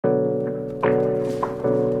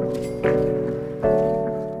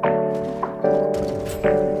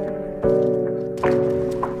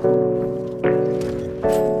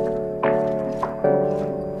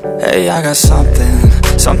I got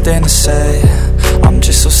something to say. I'm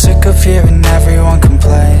just so sick of hearing everyone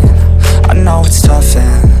complain. I know it's tough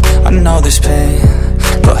and I know there's pain,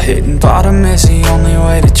 but hitting bottom is the only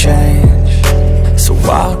way to change. So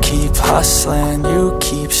I'll keep hustling, you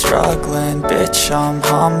keep struggling. Bitch, I'm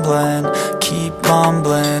humbling, keep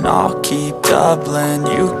mumbling. I'll keep doubling,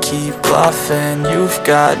 you keep bluffing. You've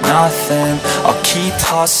got nothing, I'll keep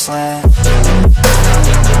hustling.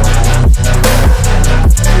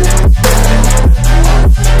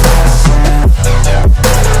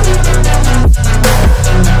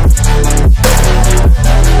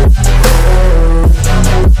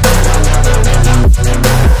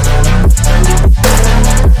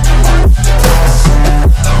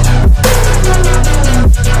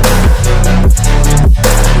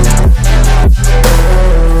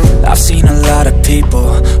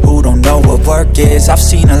 I've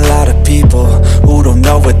seen a lot of people who don't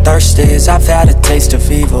know what thirst is. I've had a taste of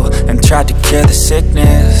evil and tried to cure the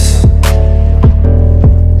sickness,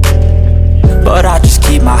 but I just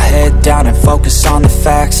keep my head down and focus on the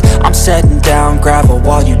facts. I'm setting down gravel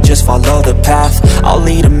while you just follow the path. I'll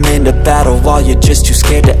lead them into battle while you're just too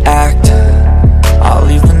scared to act. I'll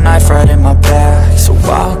leave the knife right in my back. So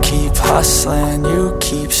I'll keep hustling, you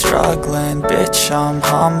keep struggling. Bitch, I'm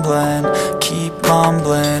humbling, keep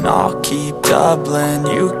mumbling. I'll keep doubling,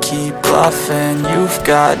 you keep bluffing. You've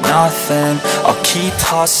got nothing, I'll keep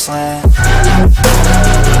hustling.